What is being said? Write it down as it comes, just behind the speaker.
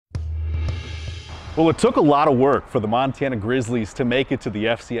Well, it took a lot of work for the Montana Grizzlies to make it to the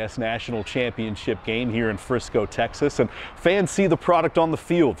FCS National Championship game here in Frisco, Texas, and fans see the product on the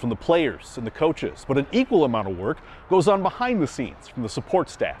field from the players and the coaches, but an equal amount of work goes on behind the scenes from the support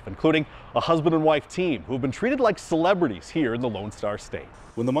staff, including a husband and wife team who have been treated like celebrities here in the Lone Star State.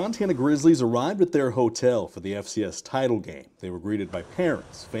 When the Montana Grizzlies arrived at their hotel for the FCS title game, they were greeted by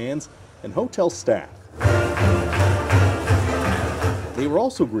parents, fans, and hotel staff. They were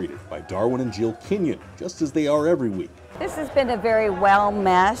also greeted by Darwin and Kinyon, just as they are every week. This has been a very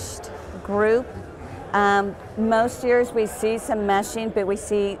well-meshed group. Most years we see some meshing, but we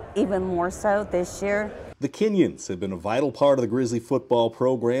see even more so this year. The Kinyons have been a vital part of the Grizzly football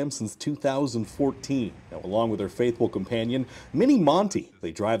program since 2014. Now, along with their faithful companion, Minnie Monty,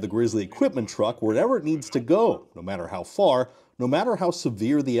 they drive the Grizzly equipment truck wherever it needs to go, no matter how far, no matter how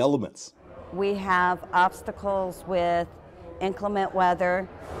severe the elements. We have obstacles with inclement weather.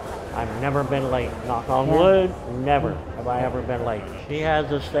 I've never been late. Knock on wood, never have I ever been late. She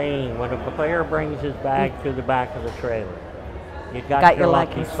has a saying, when a player brings his bag to the back of the trailer, you got your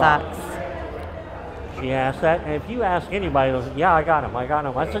lucky socks. She asked that, and if you ask anybody, they'll say, yeah, I got him.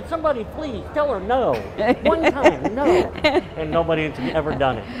 I said, somebody please tell her no. One time, no. And nobody's ever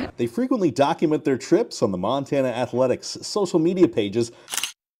done it. They frequently document their trips on the Montana Athletics social media pages.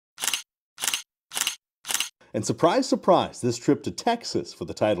 And surprise, surprise, this trip to Texas for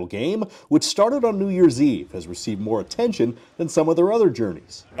the title game, which started on New Year's Eve, has received more attention than some of their other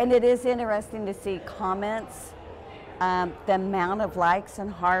journeys. And it is interesting to see comments, the amount of likes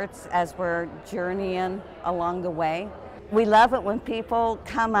and hearts as we're journeying along the way. We love it when people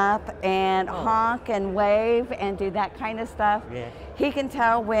come up and honk and wave and do that kind of stuff. Yeah. He can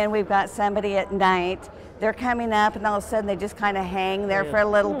tell when we've got somebody at night, they're coming up and all of a sudden they just kind of hang there for a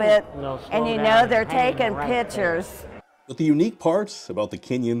little bit, and you know they're taking pictures. But the unique part about the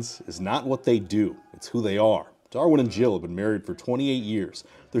Kinyons is not what they do, it's who they are. Darwin and Jill have been married for 28 years.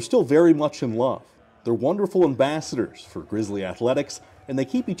 They're still very much in love. They're wonderful ambassadors for Grizzly athletics, and they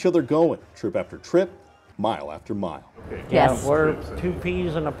keep each other going, trip after trip, mile after mile. Yeah, we're two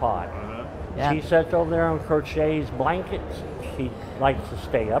peas in a pod. Yeah. She sits over there and crochets blankets. She likes to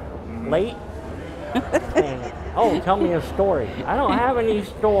stay up late. And, tell me a story. I don't have any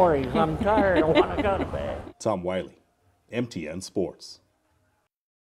stories. I'm tired. I want to go to bed. Tom Wiley, MTN Sports.